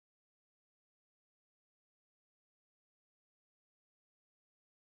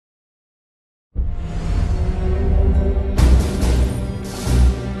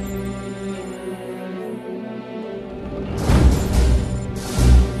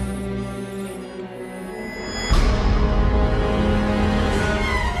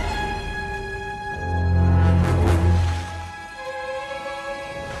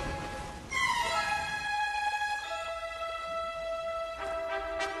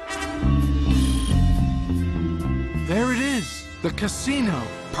The casino.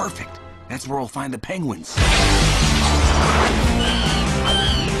 Perfect. That's where we'll find the penguins.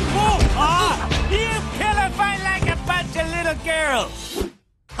 You killer fight like a bunch of little girls.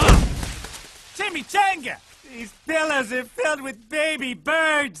 Huh. Chimichanga! These pillows are filled with baby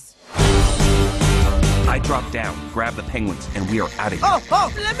birds. I drop down, grab the penguins, and we are out of here.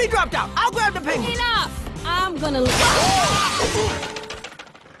 Oh, let me drop down. I'll grab the penguins. Enough! I'm gonna leave.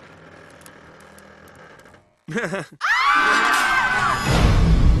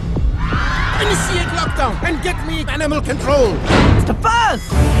 Initiate lockdown and get me animal control. Mr. Fuzz!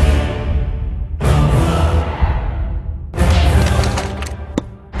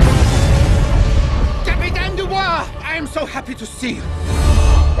 Capitaine Dubois, I am so happy to see you.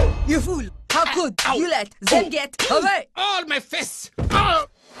 You fool! How could you let them get away? All my fists! Oh.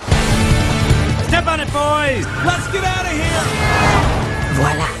 Step on it, boys! Let's get out of here!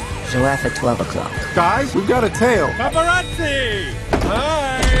 Voila, je left at 12 o'clock. Guys, we've got a tail. Paparazzi!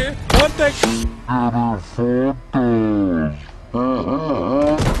 Hi! What the...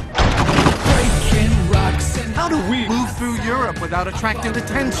 How do we move through Europe without attracting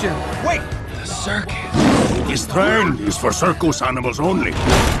attention? Wait! The circus. This train is for circus animals only.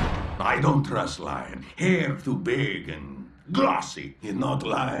 I don't trust lion. Hair too big and glossy. You're not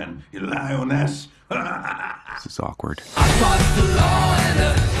lion. You're lioness. This is awkward.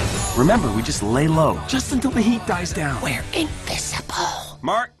 Remember, we just lay low, just until the heat dies down. We're invisible.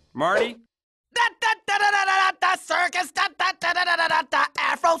 Marty? Da circus,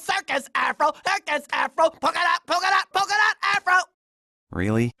 Afro circus, Afro circus, Afro polka dot, Afro.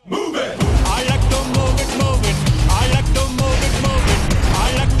 Really? Move it! I like to move it, move it. I like to move it, move it.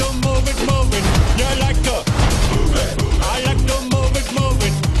 I like to move it, move it. You like